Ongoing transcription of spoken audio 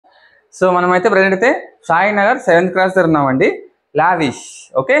So మనమైతే present అయితే Sai Nagar 7th cross దగ్గర ఉన్నామండి. లావిష్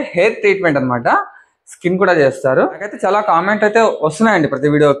ఓకే హెయిర్ ట్రీట్మెంట్ అనమాట, స్కిన్ కూడా చేస్తారు. నాకైతే చాలా కామెంట్ అయితే వస్తున్నాయండి ప్రతి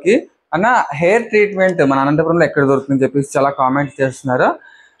వీడియోకి, అన్న హెయిర్ ట్రీట్మెంట్ మన అనంతపురంలో ఎక్కడ దొరుకుతుందని చెప్పేసి చాలా కామెంట్స్ చేస్తున్నారు.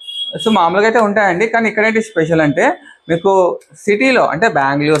 సో మామూలుగా అయితే ఉంటాయండి, కానీ ఇక్కడేంటి స్పెషల్ అంటే మీకు సిటీలో అంటే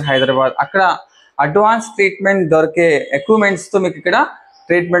బెంగళూరు, హైదరాబాద్ అక్కడ అడ్వాన్స్ ట్రీట్మెంట్ దొరికే ఎక్విప్మెంట్స్తో మీకు ఇక్కడ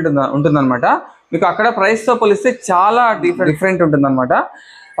ట్రీట్మెంట్ ఉంటుందన్నమాట. మీకు అక్కడ ప్రైస్తో పోలిస్తే చాలా డిఫరెంట్ ఉంటుందన్నమాట.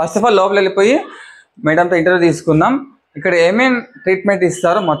 ఫస్ట్ ఆఫ్ ఆల్ లోపల వెళ్ళిపోయి మేడంతో ఇంటర్వ్యూ తీసుకుందాం, ఇక్కడ ఏమేమి ట్రీట్మెంట్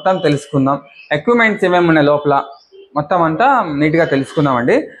ఇస్తారో మొత్తం తెలుసుకుందాం, ఎక్విప్మెంట్స్ ఏమేమి ఉన్నాయి లోపల మొత్తం అంతా నీట్గా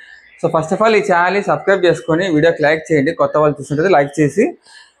తెలుసుకుందామండి. సో ఫస్ట్ ఆఫ్ ఆల్ ఈ ఛానల్ని సబ్స్క్రైబ్ చేసుకొని వీడియోకి లైక్ చేయండి, కొత్త వాళ్ళు చూస్తుంటే లైక్ చేసి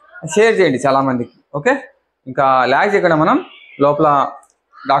షేర్ చేయండి చాలామందికి. ఓకే, ఇంకా లాగ్ చేయకుండా మనం లోపల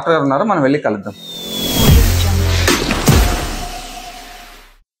డాక్టర్ గారు ఉన్నారు, మనం వెళ్ళి కలుద్దాం.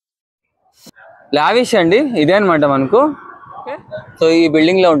 లావిష్ అండి ఇదే అనమాట మనకు. ఓకే, సో ఈ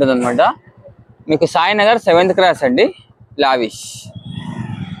బిల్డింగ్లో ఉంటుంది అనమాట. మీకు సాయి నగర్ 7th క్రాస్ అండి లావిష్.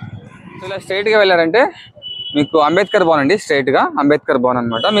 సో ఇలా స్ట్రైట్గా వెళ్ళారంటే మీకు అంబేద్కర్ భవన్ అండి, స్ట్రైట్గా అంబేద్కర్ భవన్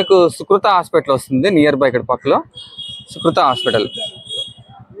అనమాట. మీకు సుకృత హాస్పిటల్ వస్తుంది నియర్ బై, ఇక్కడ పక్కలో సుకృత హాస్పిటల్.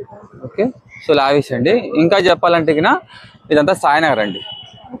 ఓకే, సో లావిష్ అండి. ఇంకా చెప్పాలంటే ఇదంతా సాయి నగర్ అండి.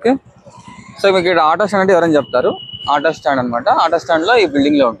 ఓకే, సో మీకు ఇక్కడ ఆటో స్టాండ్ అంటే ఎవరైనా చెప్తారు, ఆటో స్టాండ్ అనమాట. ఆటో స్టాండ్లో ఈ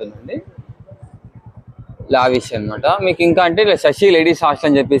బిల్డింగ్లో ఉంటుందండి లావిష్ అనమాట. మీకు ఇంకా అంటే ఇలా శశి లేడీస్ హాస్టల్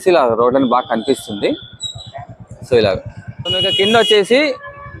అని చెప్పేసి ఇలా రోడ్లని బాగా కనిపిస్తుంది. సో ఇలాగ సో మీకు కింద వచ్చేసి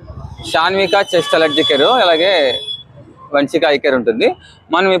షాన్విక చెస్ట్ అలర్జీ కేర్, అలాగే వంశిక ఐ కేర్ ఉంటుంది.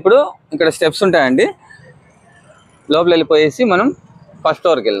 మనం ఇప్పుడు ఇక్కడ స్టెప్స్ ఉంటాయండి, లోపల వెళ్ళిపోయేసి మనం ఫస్ట్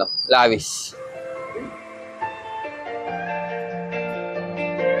ఫ్లోర్కి వెళ్దాం. లావిష్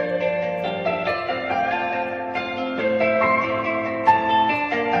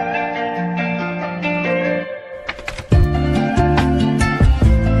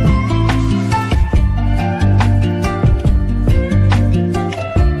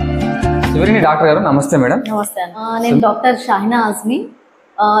డాక్టర్ గారు నమస్తే మేడం. నమస్తే, నేను doctor Shahina Azmi,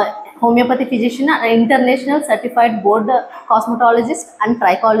 homeopathy physician, international certified board cosmetologist and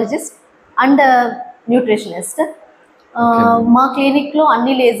trichologist and nutritionist. మా క్లినిక్లో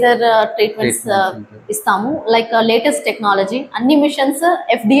అన్ని లేజర్ ట్రీట్మెంట్స్ ఇస్తాము, లైక్ లేటెస్ట్ టెక్నాలజీ, అన్ని machines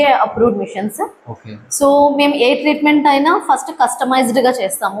FDA approved machines. So మేము ఏ ట్రీట్మెంట్ అయినా ఫస్ట్ కస్టమైజ్డ్గా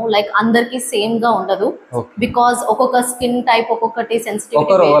చేస్తాము, లైక్ అందరికి సేమ్ గా ఉండదు, బికాజ్ ఒక్కొక్క స్కిన్ టైప్ ఒక్కొక్కటి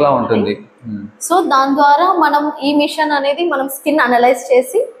సెన్సిటివిటీ ఉంటుంది. సో దాని ద్వారా మనం ఈ మిషన్ అనేది మనం స్కిన్ అనలైజ్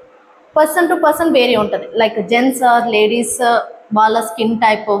చేసి పర్సన్ టు పర్సన్ వేరే ఉంటుంది, లైక్ జెంట్స్ ఆర్ లేడీస్, వాళ్ళ స్కిన్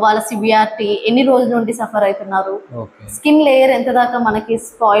టైప్, వాళ్ళ సివియారిటీ, ఎన్ని రోజుల నుండి సఫర్ అవుతున్నారు, స్కిన్ లేయర్ ఎంత దాకా మనకి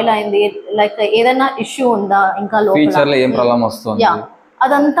స్పాయిల్ అయింది, లైక్ ఏదైనా ఇష్యూ ఉందా ఇంకా లోపల,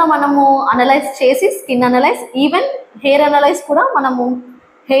 అదంతా మనము అనలైజ్ చేసి skin analyse, even hair analyse కూడా మనము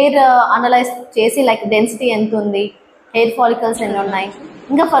హెయిర్ అనలైజ్ చేసి లైక్ డెన్సిటీ ఎంత ఉంది, హెయిర్ ఫాలికల్స్ ఎన్ని ఉన్నాయి,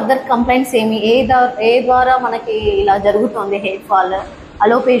 ఇంకా ఫర్దర్ కంప్లైంట్స్ ఏమి, ఏ ద్వారా మనకి ఇలా జరుగుతుంది, హెయిర్ ఫాల్,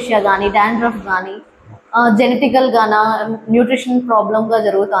 అలోపేషియా కానీ, డాండ్రఫ్ కానీ, జెనెటికల్ గానా, న్యూట్రిషన్ ప్రాబ్లమ్గా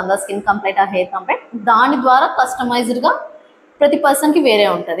జరుగుతుందా, స్కిన్ కంప్లైంట్ ఆ హెయిర్ కంప్లైంట్, దాని ద్వారా కస్టమైజ్డ్గా ప్రతి పర్సన్కి వేరే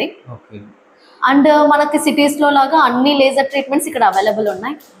ఉంటుంది. అండ్ మనకి సిటీస్లో లాగా అన్ని లేజర్ ట్రీట్మెంట్స్ ఇక్కడ అవైలబుల్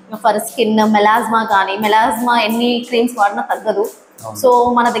ఉన్నాయి. ఫర్ స్కిన్ మెలాజ్మా కానీ, మెలాజ్మా ఎన్ని క్రీమ్స్ వాడినా తగ్గదు, సో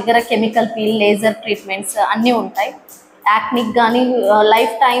మన దగ్గర కెమికల్ పీల్, లేజర్ ట్రీట్మెంట్స్ అన్నీ ఉంటాయి. యాక్నిక్ కానీ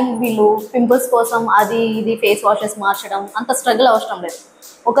లైఫ్ టైం వీళ్ళు పింపుల్స్ కోసం అది ఇది ఫేస్ వాషెస్ మార్చడం అంత స్ట్రగుల్ అవసరం లేదు.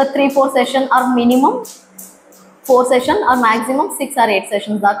 ఒక 3-4 session are minimum 4 session are maximum 6 or 8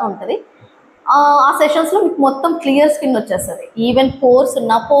 sessions దాకా ఉంటుంది. ఆ సెషన్స్లో మీకు మొత్తం క్లియర్ స్కిన్ వచ్చేస్తుంది. ఈవెన్ పోర్స్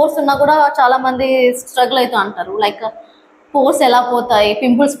ఉన్నా కూడా చాలామంది స్ట్రగుల్ అవుతూ అంటారు, లైక్ పోర్స్ ఎలా పోతాయి,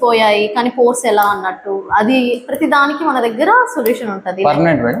 పింపుల్స్ పోయాయి కానీ పోర్స్ ఎలా అన్నట్టు. అది ప్రతి దానికి మన దగ్గర సొల్యూషన్ ఉంటుంది,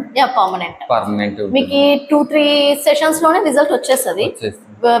 పర్మనెంట్. మీకు 2-3 సెషన్స్ లోనే రిజల్ట్ వచ్చేస్తుంది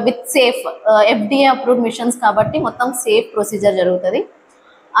with safe FDA approved machines కాబట్టి మొత్తం సేఫ్ ప్రొసీజర్ జరుగుతుంది.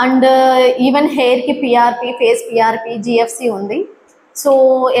 అండ్ ఈవెన్ హెయిర్ కి PRP, ఫేస్ PRP, GFC ఉంది. సో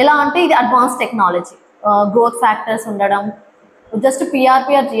ఎలా అంటే ఇది అడ్వాన్స్ టెక్నాలజీ, గ్రోత్ ఫ్యాక్టర్స్ ఉండడం, జస్ట్ PRP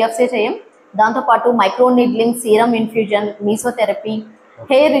ఆర్ GFC చేయం, దాంతోపాటు micro needling, serum infusion, mesotherapy,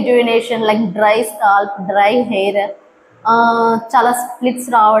 hair rejuvenation like dry scalp, dry hair, చాలా స్ప్లిట్స్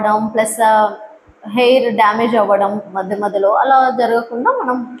రావడం, ప్లస్ హెయిర్ డ్యామేజ్ అవ్వడం మధ్యలో అలా జరగకుండా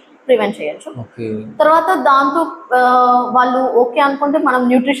మనం ప్రివెంట్ చేయొచ్చు. తర్వాత దాంతో వాళ్ళు ఓకే అనుకుంటే మనం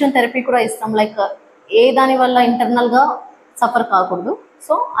న్యూట్రిషన్ థెరపీ కూడా ఇస్తాం, లైక్ ఏ దాని వల్ల ఇంటర్నల్గా సఫర్ కాకూడదు.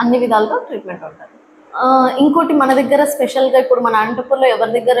 సో అన్ని విధాలుగా ట్రీట్మెంట్ ఉంటుంది. ఇంకోటి మన దగ్గర స్పెషల్గా ఇప్పుడు మన అనంతపూర్లో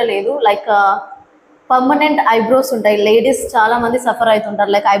ఎవరి దగ్గర లేదు, లైక్ పర్మనెంట్ ఐబ్రోస్ ఉంటాయి. లేడీస్ చాలా మంది సఫర్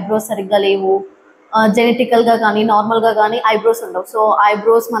అవుతుంటారు, లైక్ ఐబ్రోస్ సరిగ్గా లేవు, జెనెటికల్గా కానీ నార్మల్గా కానీ ఐబ్రోస్ ఉండవు. సో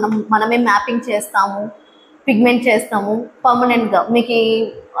ఐబ్రోస్ మనమే మ్యాపింగ్ చేస్తాము, పిగ్మెంట్ చేస్తాము పర్మనెంట్గా. మీకు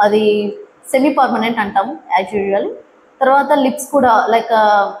అది సెమీ పర్మనెంట్ అంటాము యాజ్ యూజువల్. తర్వాత లిప్స్ కూడా లైక్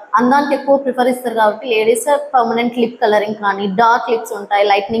అందానికి ఎక్కువ ప్రిఫర్ ఇస్తారు కాబట్టి లేడీస్ పర్మనెంట్ లిప్ కలరింగ్ కానీ, డార్క్ లిప్స్ ఉంటాయి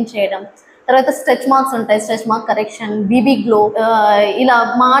లైట్నింగ్ చేయడం. తర్వాత స్ట్రెచ్ మార్క్స్ ఉంటాయి, stretch mark correction, BB glow. ఇలా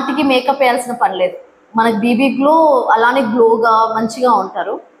మాటికి మేకప్ వేయాల్సిన పని లేదు, మనకి బీబీ గ్లో అలానే గ్లోగా మంచిగా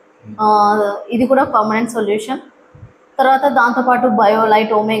ఉంటారు. ఇది కూడా పర్మనెంట్ సొల్యూషన్. తర్వాత దాంతోపాటు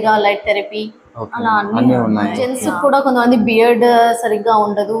బయోలైట్, ఒమేగా లైట్ థెరపీ అలా అన్ని ఉన్నాయి. జెంట్స్ కూడా కొంతమంది బియర్డ్ సరిగ్గా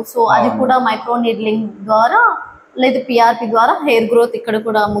ఉండదు, సో అది కూడా మైక్రో నీడ్లింగ్ ద్వారా లేదా పిఆర్పి ద్వారా హెయిర్ గ్రోత్ ఇక్కడ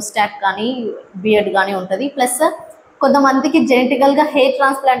కూడా ముస్టాక్ కానీ బియర్డ్ కానీ ఉంటుంది. ప్లస్ కొంతమందికి జెనెటికల్గా హెయిర్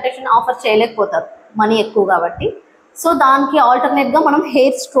ట్రాన్స్ప్లాంటేషన్ ఆఫర్ చేయలేకపోతారు, మనీ ఎక్కువ కాబట్టి. సో దానికి ఆల్టర్నేట్గా మనం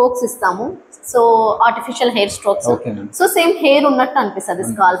హెయిర్ స్ట్రోక్స్ ఇస్తాము. So artificial hair strokes, so same hair ఉన్నట్టు అనిపిస్తుంది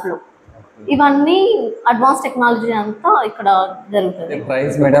స్కాల్ప్లో. ఇవన్నీ అడ్వాన్స్ టెక్నాలజీ అంతా ఇక్కడ జరుగుతుంది.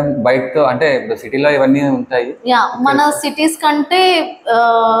 ప్రైస్ మేడం బయట అంటే సిటీలో ఇవన్నీ ఉంటాయి. మన సిటీస్ కంటే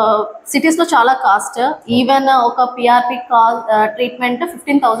సిటీస్ లో చాలా కాస్ట్. ఈవెన్ ఒక పిఆర్పి ట్రీట్మెంట్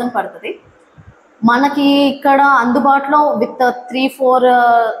 15,000 పడుతుంది. మనకి ఇక్కడ అందుబాటులో విత్ 3-4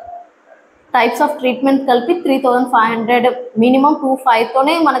 టైప్స్ ఆఫ్ ట్రీట్మెంట్ కలిపి 3,500 మినిమం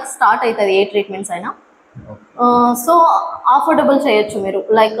 2,500తోనే మనకి స్టార్ట్ అవుతుంది ఏ ట్రీట్మెంట్స్ అయినా. సో అఫోర్డబుల్ చేయొచ్చు మీరు.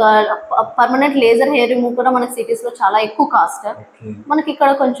 Like permanent laser hair remove కూడా మనకి సిటీస్ లో చాలా ఎక్కువ కాస్ట్, మనకి ఇక్కడ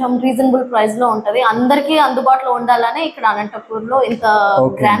కొంచెం రీజనబుల్ ప్రైస్ లో ఉంటది. అందరికీ అందుబాటులో ఉండాలనే ఇక్కడ అనంతపూర్ లో ఇంత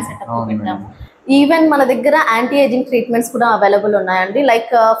గ్రాండ్ సెటప్ పెట్టాము. ఈవెన్ మన దగ్గర యాంటీ ఏజింగ్ ట్రీట్మెంట్స్ కూడా అవైలబుల్ ఉన్నాయండి.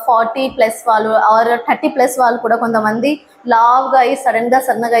 లైక్ 40+ వాళ్ళు ఆర్ 30+ వాళ్ళు కూడా కొంతమంది లావ్గా అయ్యి సడన్ గా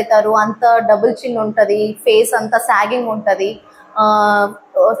సన్నగా అవుతారు, అంత డబుల్ చిన్ ఉంటుంది, ఫేస్ అంతా సాగింగ్ ఉంటుంది,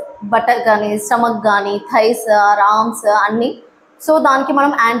 బటర్ కానీ స్టమక్ కానీ థైస్ ఆర్మ్స్ అన్ని. సో దానికి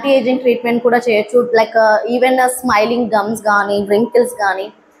మనం యాంటీ ఏజింగ్ ట్రీట్మెంట్ కూడా చేయొచ్చు. లైక్ ఈవెన్ స్మైలింగ్ గమ్స్ కానీ వ్రింకిల్స్ కానీ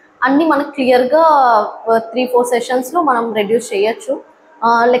అన్నీ మనకు క్లియర్గా 3-4 సెషన్స్లో మనం రెడ్యూస్ చేయొచ్చు.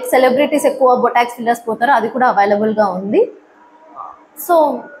 లైక్ సెలబ్రిటీస్ ఎక్కువ బొటాక్స్ ఫిల్లర్స్ పోతారు, అది కూడా అవైలబుల్గా ఉంది. సో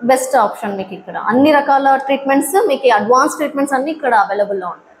బెస్ట్ ఆప్షన్ మీకు ఇక్కడ అన్ని రకాల ట్రీట్మెంట్స్, మీకు అడ్వాన్స్ ట్రీట్మెంట్స్ అన్ని ఇక్కడ అవైలబుల్లో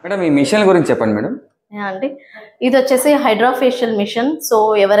ఉంటాయి. మేడం ఈ మిషన్ గురించి చెప్పండి మేడం. అండి ఇది వచ్చేసి హైడ్రా ఫేషియల్ మిషన్. సో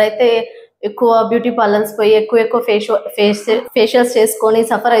ఎవరైతే ఎక్కువ బ్యూటీ పార్లర్స్ పోయి ఎక్కువ ఫేషియల్స్ చేసుకొని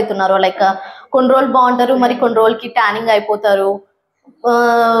సఫర్ అవుతున్నారో, లైక్ కొన్ని రోజులు బాగుంటారు, మరి కొన్ని రోజులకి ట్యానింగ్ అయిపోతారు,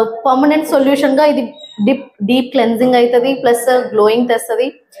 పర్మనెంట్ సొల్యూషన్గా ఇది డీప్ క్లెన్జింగ్ అవుతుంది, ప్లస్ గ్లోయింగ్ తెస్తుంది.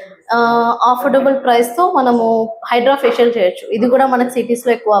 అఫోర్డబుల్ ప్రైస్తో మనము హైడ్రా ఫేషియల్ చేయొచ్చు. ఇది కూడా మనకి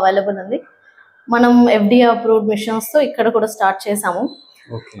సిటీస్లో ఎక్కువ అవైలబుల్ ఉంది. మనం FDA అప్రూవ్డ్ మిషన్స్తో ఇక్కడ కూడా స్టార్ట్ చేసాము.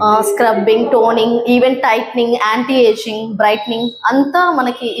 Scrubbing, toning, even tightening, anti ageing, brightening అంతా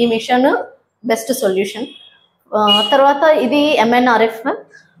మనకి ఈ మిషన్ బెస్ట్ సొల్యూషన్. తర్వాత ఇది MNRF.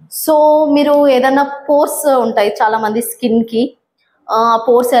 సో మీరు ఏదైనా పోర్స్ ఉంటాయి చాలా మంది స్కిన్కి,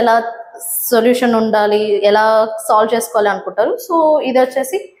 పోర్స్ ఎలా సొల్యూషన్ ఉండాలి, ఎలా సాల్వ్ చేసుకోవాలి అనుకుంటారు. సో ఇది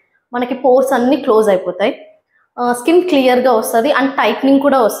వచ్చేసి మనకి పోర్స్ అన్ని క్లోజ్ అయిపోతాయి, స్కిన్ క్లియర్గా వస్తుంది, అండ్ టైట్నింగ్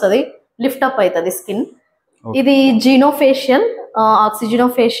కూడా వస్తుంది, లిఫ్ట్ అప్ అవుతుంది స్కిన్. ఇది జీనోఫేషియల్,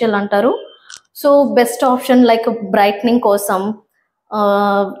 ఆక్సిజినోఫేషియల్ అంటారు. So best option like brightening కోసం,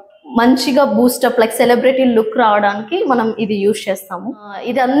 మంచిగా బూస్టప్ లైక్ సెలబ్రిటీ లుక్ రావడానికి మనం ఇది యూజ్ చేస్తాము.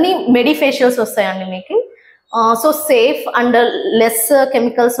 ఇది అన్ని మెడిఫేషియల్స్ వస్తాయండి మీకు. So safe and less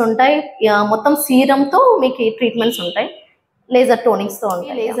chemicals ఉంటాయి, మొత్తం సీరంతో మీకు ట్రీట్మెంట్స్ ఉంటాయి, లేజర్ టోనింగ్స్తో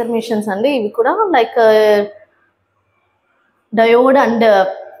ఉంటాయి. లేజర్ మిషన్స్ అండి ఇవి కూడా, like diode and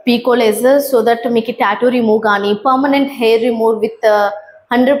పీకో laser. So that మీకు టాటూ రిమూవ్ కానీ పర్మనెంట్ హెయిర్ రిమూవ్ విత్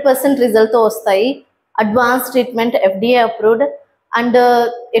 100% రిజల్ట్తో వస్తాయి. Advance treatment, FDA approved, and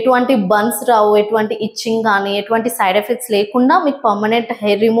ఎటువంటి బన్స్ రావు, ఎటువంటి ఇచ్చింగ్ కానీ ఎటువంటి సైడ్ ఎఫెక్ట్స్ లేకుండా మీకు పర్మనెంట్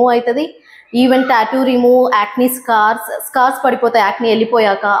హెయిర్ రిమూవ్ అవుతుంది. Even tattoo remove, acne scars పడిపోతాయి యాక్నీ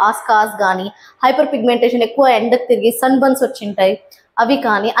వెళ్ళిపోయాక, ఆ స్కార్స్ కానీ, హైపర్ పిగ్మెంటేషన్ ఎక్కువ ఎండకు తిరిగి సన్ బన్స్ వచ్చింటాయి అవి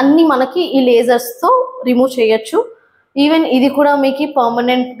కానీ అన్నీ మనకి ఈ లేజర్స్తో రిమూవ్ చేయొచ్చు. ఈవెన్ ఇది కూడా మీకు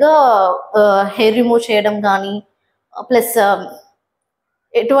పర్మనెంట్గా హెయిర్ రిమూవ్ చేయడం కానీ, ప్లస్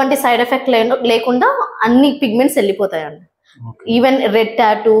ఎటువంటి సైడ్ ఎఫెక్ట్ లేకుండా అన్ని pigments వెళ్ళిపోతాయండి. Even red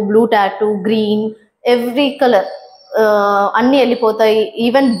tattoo, blue tattoo, green, every colour అన్నీ వెళ్ళిపోతాయి.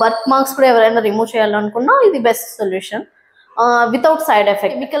 ఈవెన్ బర్త్ మార్క్స్ కూడా ఎవరైనా రిమూవ్ చేయాలనుకున్నా ఇది best solution without side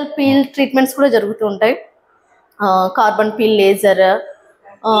effect. Chemical peel treatments కూడా జరుగుతూ ఉంటాయి, కార్బన్ పీల్ లేజర్.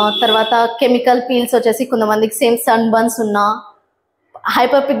 తర్వాత కెమికల్ పీల్స్ వచ్చేసి కొంతమందికి సేమ్ సన్ బర్న్స్ ఉన్నా,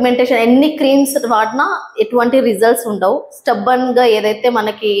 హైపర్ పిగ్మెంటేషన్ ఎన్ని క్రీమ్స్ వాడినా ఎటువంటి రిజల్ట్స్ ఉండవు. స్టబ్బన్గా ఏదైతే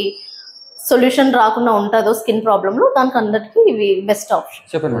మనకి సొల్యూషన్ రాకుండా ఉంటుందో స్కిన్ ప్రాబ్లంలో, దానికి అందరికీ ఇవి బెస్ట్ ఆప్షన్.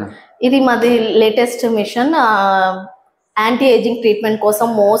 చెప్పండి మేడం. ఇది మాది latest machine, anti ageing treatment కోసం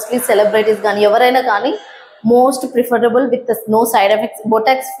మోస్ట్లీ సెలబ్రిటీస్ కానీ ఎవరైనా కానీ most preferable with no side effects.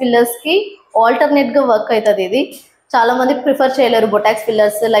 Botox ఫిల్లర్స్కి ఆల్టర్నేట్గా వర్క్ అవుతుంది ఇది. చాలా మంది ప్రిఫర్ చేయలేరు Botox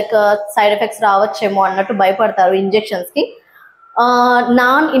fillers, like side effects రావచ్చేమో అన్నట్టు భయపడతారు ఇంజెక్షన్స్కి.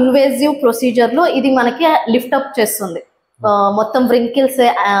 నాన్ ఇన్వేజివ్ ప్రొసీజర్లో ఇది మనకి లిఫ్ట్ అప్ చేస్తుంది. మొత్తం వ్రింకిల్స్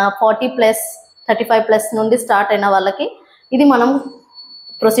 40+, 35+ నుండి స్టార్ట్ అయిన వాళ్ళకి ఇది మనం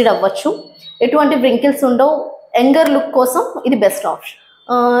ప్రొసీడ్ అవ్వచ్చు. ఎటువంటి వ్రింకిల్స్ ఉండవు. యంగర్ లుక్ కోసం ఇది బెస్ట్ ఆప్షన్.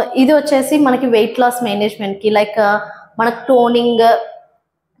 ఇది వచ్చేసి మనకి వెయిట్ లాస్ మేనేజ్మెంట్కి, లైక్ మనకు టోనింగ్,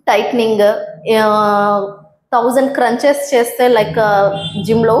 టైట్నింగ్, 1000 క్రంచెస్ చేస్తే లైక్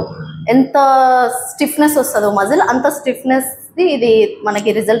జిమ్లో ఎంత స్టిఫ్నెస్ వస్తుందో మజిల్, అంత స్టిఫ్నెస్ది ఇది మనకి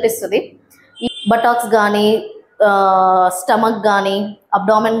రిజల్ట్ ఇస్తుంది. బటాక్స్ కానీ, స్టమక్ కానీ,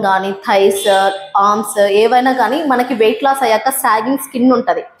 అబ్డామెన్ కానీ, థైస్, ఆర్మ్స్ ఏవైనా కానీ మనకి వెయిట్ లాస్ అయ్యాక సాగింగ్ స్కిన్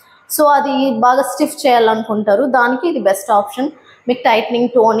ఉంటుంది. సో అది బాగా స్టిఫ్ చేయాలనుకుంటారు, దానికి ఇది బెస్ట్ ఆప్షన్. మీకు టైట్నింగ్,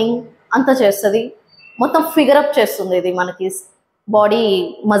 టోనింగ్ అంతా చేస్తుంది, మొత్తం ఫిగర్ అప్ చేస్తుంది ఇది మనకి బాడీ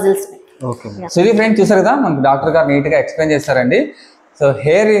మజిల్స్. ఓకే, సో ఇది ఫ్రెండ్స్ చూసారు కదా, మనకు డాక్టర్ గారు నీట్గా ఎక్స్ప్లెయిన్ చేస్తారండి. సో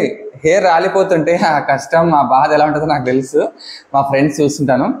హెయిర్ రాలిపోతుంటే ఆ కష్టం, ఆ బాధ ఎలా ఉంటుందో నాకు తెలుసు, మా ఫ్రెండ్స్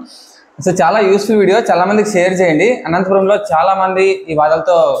చూస్తుంటాను. సో చాలా యూస్ఫుల్ వీడియో, చాలా మందికి షేర్ చేయండి. అనంతపురంలో చాలా మంది ఈ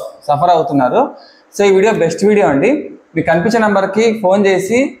బాధలతో సఫర్ అవుతున్నారు. సో ఈ వీడియో బెస్ట్ వీడియో అండి. మీకు కనిపించే నెంబర్కి ఫోన్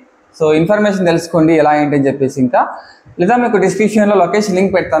చేసి సో ఇన్ఫర్మేషన్ తెలుసుకోండి ఎలా ఏంటని చెప్పేసి. ఇంకా లేదా మీకు డిస్క్రిప్షన్లో లొకేషన్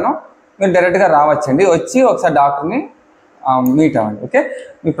లింక్ పెడతాను, మీరు డైరెక్ట్గా రావచ్చండి. వచ్చి ఒకసారి డాక్టర్ని మీట్ అవ్వండి. ఓకే,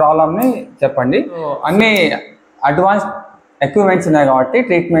 మీ ప్రాబ్లమ్ని చెప్పండి. సో అన్ని అడ్వాన్స్ ఎక్విప్మెంట్స్ ఉన్నాయి కాబట్టి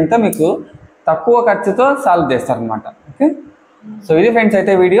ట్రీట్మెంట్తో మీకు తక్కువ ఖర్చుతో సాల్వ్ చేస్తారనమాట. ఓకే, సో ఇది ఫ్రెండ్స్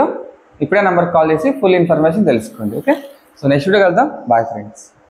అయితే వీడియో. ఇప్పుడే నెంబర్కి కాల్ చేసి ఫుల్ ఇన్ఫర్మేషన్ తెలుసుకోండి. ఓకే, సో నెక్స్ట్ వీడియో కలుద్దాం. Bye friends.